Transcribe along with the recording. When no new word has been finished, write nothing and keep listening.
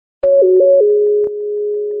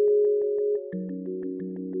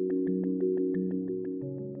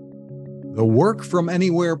the work from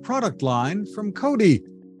anywhere product line from CODi.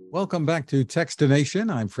 Welcome back to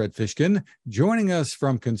Techstination. I'm Fred Fishkin. Joining us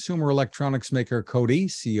from consumer electronics maker CODi,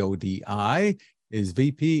 CODi, is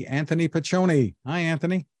VP Anthony Piccioni. Hi,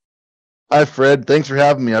 Anthony. Hi, Fred. Thanks for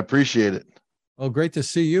having me. I appreciate it. Well, great to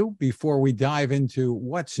see you. Before we dive into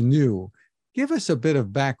what's new, give us a bit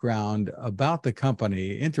of background about the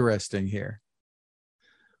company. Interesting here.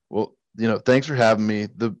 Well, thanks for having me.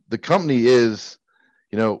 The company is,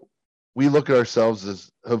 we look at ourselves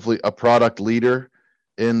as hopefully a product leader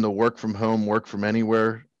in the work from home, work from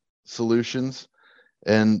anywhere solutions.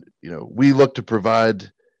 And, we look to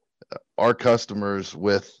provide our customers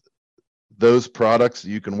with those products that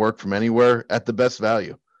you can work from anywhere at the best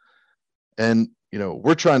value. And,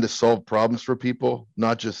 we're trying to solve problems for people,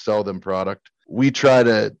 not just sell them product. We try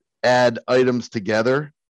to add items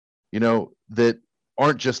together, that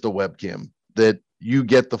aren't just a webcam, that you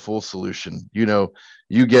get the full solution.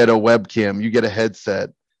 You get a webcam, you get a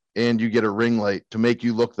headset, and you get a ring light to make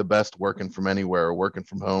you look the best working from anywhere or working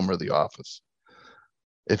from home or the office,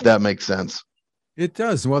 if that makes sense. It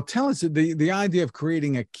does. Well, tell us the idea of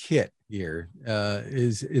creating a kit here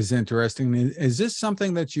is interesting. Is this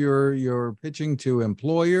something that you're pitching to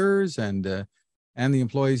employers and the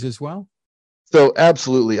employees as well? So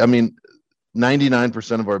absolutely. I mean,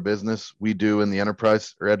 99% of our business we do in the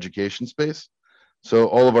enterprise or education space. So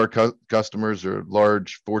all of our customers are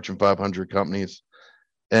large Fortune 500 companies.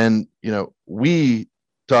 And, we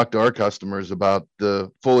talk to our customers about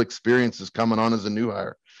the full experiences coming on as a new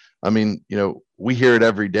hire. I mean, we hear it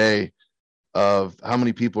every day of how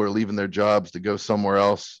many people are leaving their jobs to go somewhere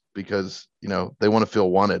else because, they want to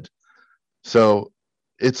feel wanted. So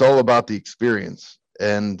it's all about the experience.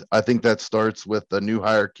 And I think that starts with a new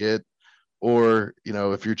hire kit, or,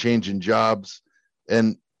 if you're changing jobs,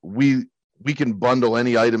 and we can bundle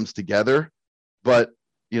any items together, but,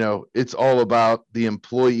 it's all about the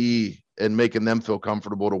employee and making them feel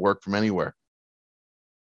comfortable to work from anywhere.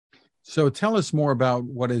 So tell us more about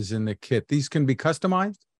what is in the kit. These can be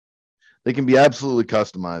customized? They can be absolutely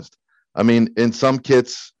customized. I mean, in some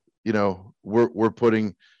kits, we're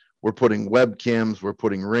putting webcams, we're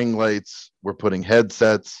putting ring lights, we're putting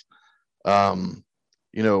headsets. We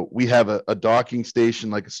have a docking station,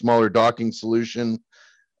 like a smaller docking solution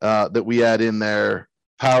that we add in there,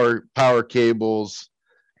 power cables.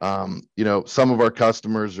 Some of our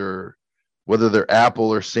customers are, whether they're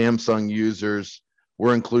Apple or Samsung users,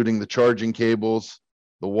 we're including the charging cables,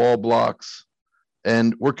 the wall blocks,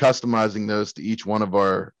 and we're customizing those to each one of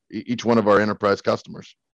our enterprise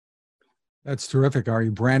customers. That's terrific. Are you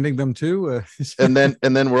branding them too? and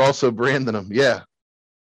then we're also branding them. Yeah.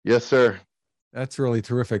 Yes, sir. That's really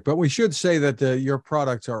terrific. But we should say that your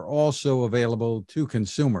products are also available to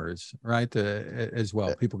consumers, right? As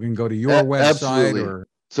well. People can go to your website. Absolutely. Or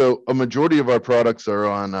so a majority of our products are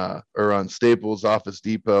on Staples, Office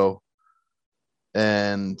Depot,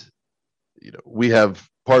 and we have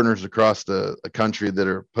partners across the country that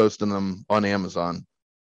are posting them on Amazon.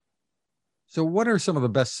 So what are some of the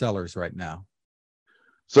best sellers right now?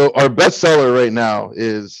 So our best seller right now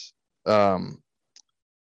is our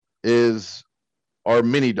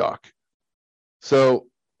mini dock. So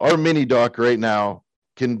our mini dock right now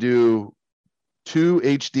can do 2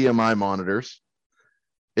 HDMI monitors.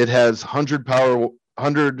 It has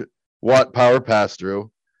 100 watt power pass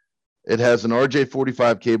through. It has an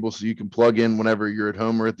RJ45 cable, so you can plug in whenever you're at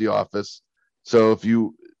home or at the office. So if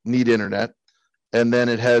you need internet, and then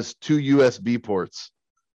it has 2 USB ports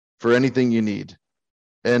for anything you need.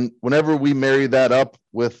 And whenever we marry that up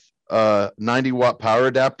with a 90 watt power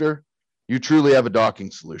adapter, you truly have a docking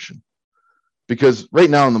solution. Because right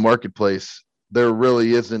now in the marketplace, there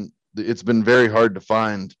really isn't, it's been very hard to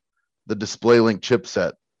find the DisplayLink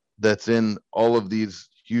chipset that's in all of these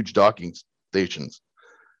huge docking stations.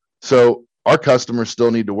 So our customers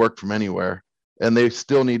still need to work from anywhere, and they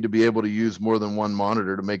still need to be able to use more than one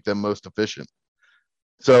monitor to make them most efficient.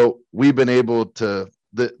 So we've been able to,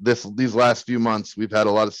 these last few months, we've had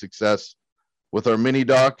a lot of success with our mini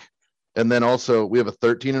dock. And then also we have a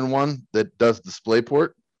 13-in-1 that does DisplayPort.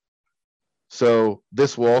 So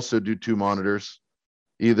this will also do 2 monitors,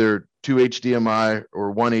 either 2 HDMI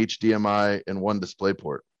or 1 HDMI and 1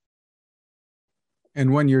 DisplayPort.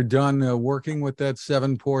 And when you're done working with that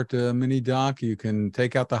 7-port mini dock, you can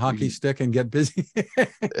take out the hockey stick and get busy.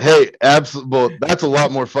 Hey, absolutely. Well, that's a lot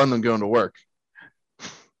more fun than going to work.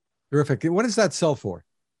 Terrific. What does that sell for?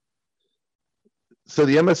 So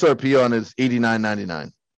the MSRP on is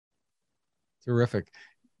 $89.99. Terrific.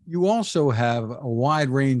 You also have a wide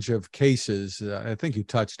range of cases. I think you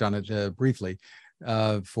touched on it briefly.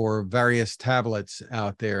 for various tablets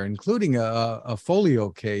out there, including a folio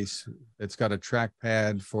case that's got a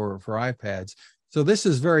trackpad for iPads. So this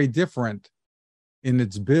is very different in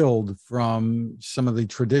its build from some of the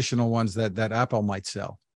traditional ones that Apple might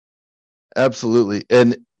sell. Absolutely.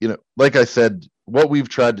 And, like I said, what we've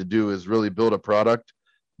tried to do is really build a product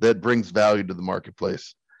that brings value to the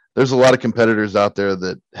marketplace. There's a lot of competitors out there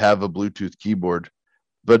that have a Bluetooth keyboard,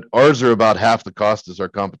 but ours are about half the cost as our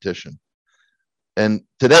competition. And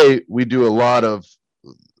today we do a lot of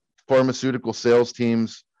pharmaceutical sales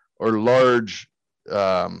teams or large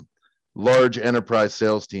enterprise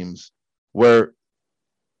sales teams where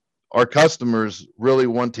our customers really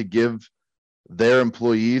want to give their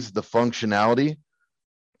employees the functionality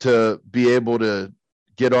to be able to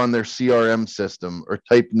get on their CRM system or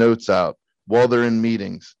type notes out while they're in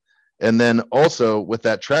meetings. And then also with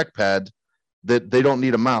that trackpad, that they don't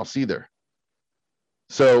need a mouse either.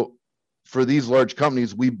 So for these large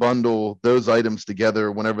companies, we bundle those items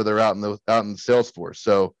together whenever they're out in the Salesforce.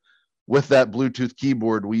 So with that Bluetooth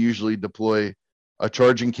keyboard, we usually deploy a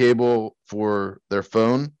charging cable for their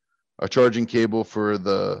phone, a charging cable for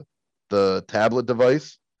the tablet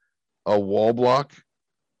device, a wall block,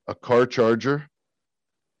 a car charger,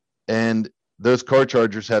 and those car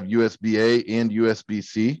chargers have USB-A and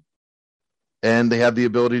USB-C, and they have the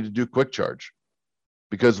ability to do quick charge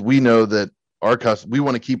because we know that we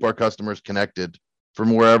want to keep our customers connected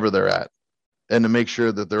from wherever they're at and to make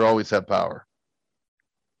sure that they always have power.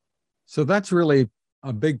 So that's really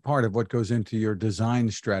a big part of what goes into your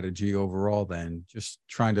design strategy overall, then, just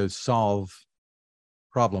trying to solve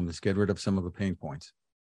problems, get rid of some of the pain points.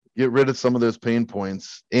 Get rid of some of those pain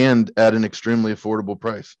points and at an extremely affordable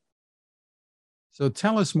price. So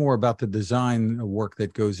tell us more about the design work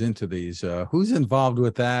that goes into these. Who's involved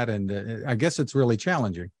with that? And I guess it's really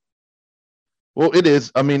challenging. Well, it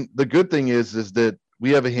is. I mean, the good thing is that we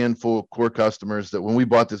have a handful of core customers that when we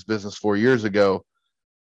bought this business 4 years ago,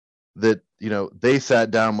 that, they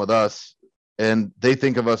sat down with us and they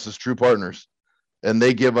think of us as true partners. And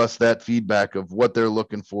they give us that feedback of what they're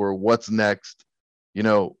looking for, what's next,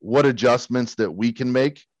 what adjustments that we can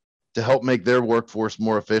make to help make their workforce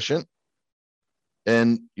more efficient.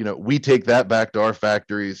 And, we take that back to our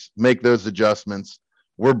factories, make those adjustments.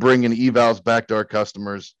 We're bringing evals back to our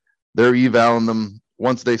customers. They're evaling them.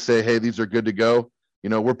 Once they say, hey, these are good to go,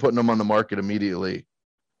 we're putting them on the market immediately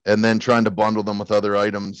and then trying to bundle them with other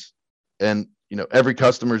items. And, every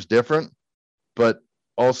customer is different, but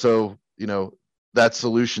also, that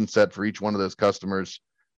solution set for each one of those customers,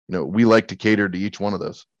 we like to cater to each one of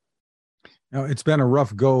those. Now, it's been a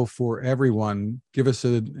rough go for everyone. Give us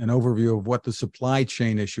an overview of what the supply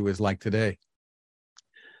chain issue is like today.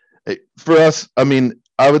 For us, I mean,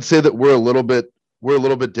 I would say that we're a little bit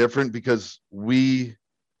different because we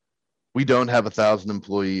don't have 1,000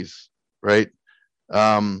 employees, right?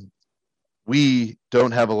 We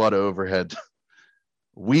don't have a lot of overhead.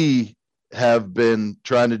 We have been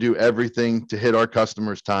trying to do everything to hit our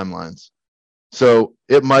customers' timelines. So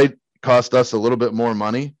it might cost us a little bit more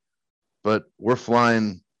money, but we're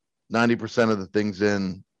flying 90% of the things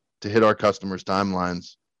in to hit our customers'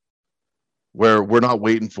 timelines, where we're not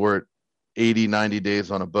waiting for it 80, 90 days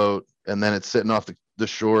on a boat, and then it's sitting off the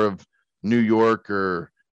shore of New York or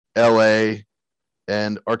LA,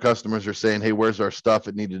 and our customers are saying, hey, where's our stuff?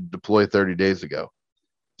 It needed to deploy 30 days ago.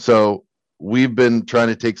 So we've been trying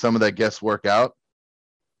to take some of that guesswork out,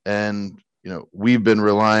 and we've been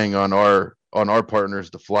relying on our partners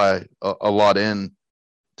to fly a lot in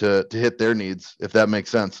to hit their needs, if that makes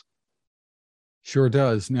sense. Sure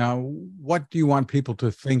does. Now, what do you want people to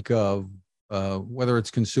think of, whether it's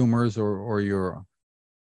consumers or your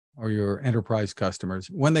enterprise customers,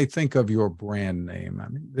 when they think of your brand name? I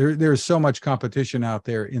mean, there's so much competition out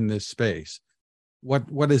there in this space.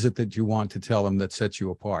 What is it that you want to tell them that sets you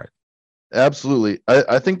apart? Absolutely.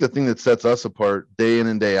 I think the thing that sets us apart day in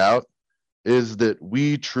and day out is that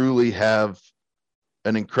we truly have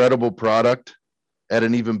an incredible product at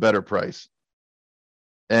an even better price.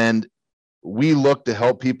 And we look to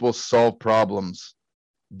help people solve problems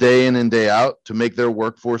day in and day out to make their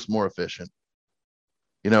workforce more efficient.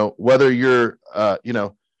 Whether you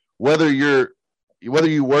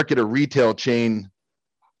work at a retail chain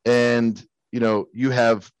and, you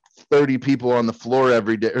have 30 people on the floor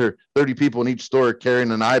every day, or 30 people in each store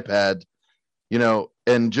carrying an iPad,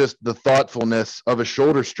 and just the thoughtfulness of a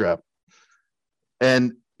shoulder strap,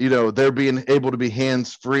 and, they're being able to be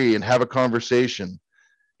hands-free and have a conversation.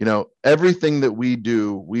 Everything that we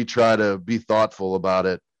do, we try to be thoughtful about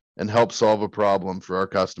it and help solve a problem for our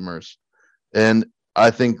customers. And I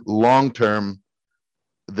think long-term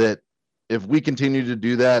that if we continue to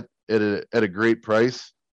do that at a great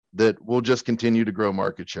price that we'll just continue to grow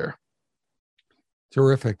market share.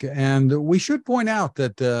 Terrific. And we should point out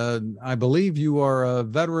that I believe you are a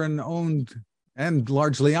veteran-owned and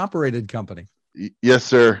largely operated company. Yes,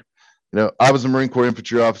 sir. I was a Marine Corps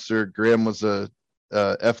infantry officer. Graham was a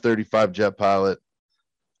F-35 jet pilot.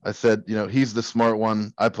 I said, he's the smart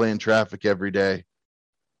one. I play in traffic every day.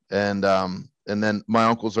 And then my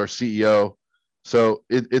uncle's our CEO. So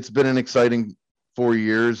it's been an exciting 4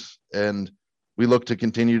 years, and we look to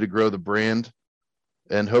continue to grow the brand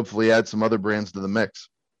and hopefully add some other brands to the mix.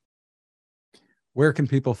 Where can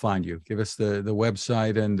people find you? Give us the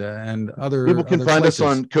website and other people can other find places.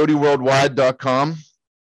 us on CODiworldwide.com,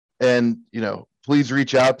 and please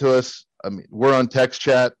reach out to us. I mean, we're on text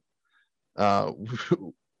chat.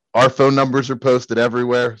 Our phone numbers are posted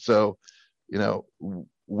everywhere, so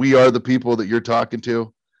we are the people that you're talking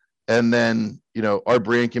to. And then our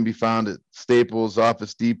brand can be found at Staples,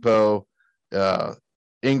 Office Depot,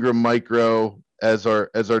 Ingram Micro as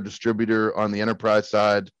our distributor on the enterprise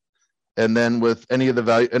side, and then with any of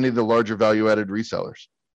the larger value-added resellers.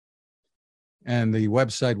 And the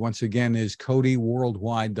website, once again, is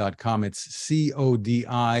CODiworldwide.com. It's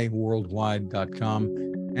CODi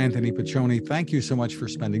worldwide.com. Anthony Piccioni, thank you so much for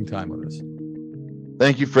spending time with us.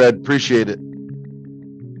 Thank you, Fred. Appreciate it.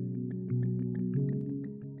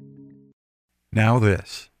 Now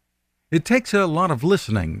this. It takes a lot of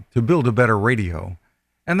listening to build a better radio,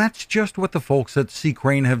 and that's just what the folks at C.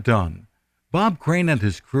 Crane have done. Bob Crane and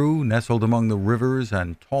his crew, nestled among the rivers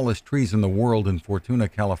and tallest trees in the world in Fortuna,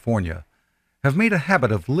 California, have made a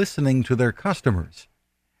habit of listening to their customers.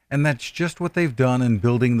 And that's just what they've done in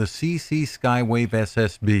building the CC Skywave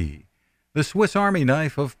SSB, the Swiss Army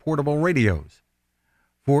knife of portable radios.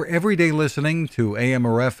 For everyday listening to AM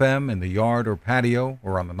or FM in the yard or patio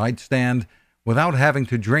or on the nightstand, without having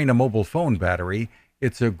to drain a mobile phone battery,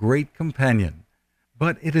 it's a great companion.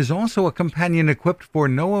 But it is also a companion equipped for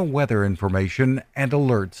NOAA weather information and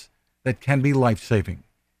alerts that can be life-saving.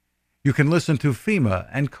 You can listen to FEMA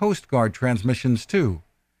and Coast Guard transmissions too.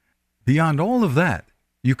 Beyond all of that,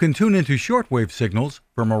 you can tune into shortwave signals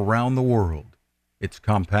from around the world. It's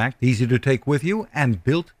compact, easy to take with you, and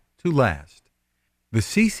built to last. The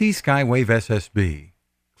CC Skywave SSB.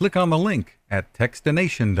 Click on the link at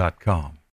Techstination.com.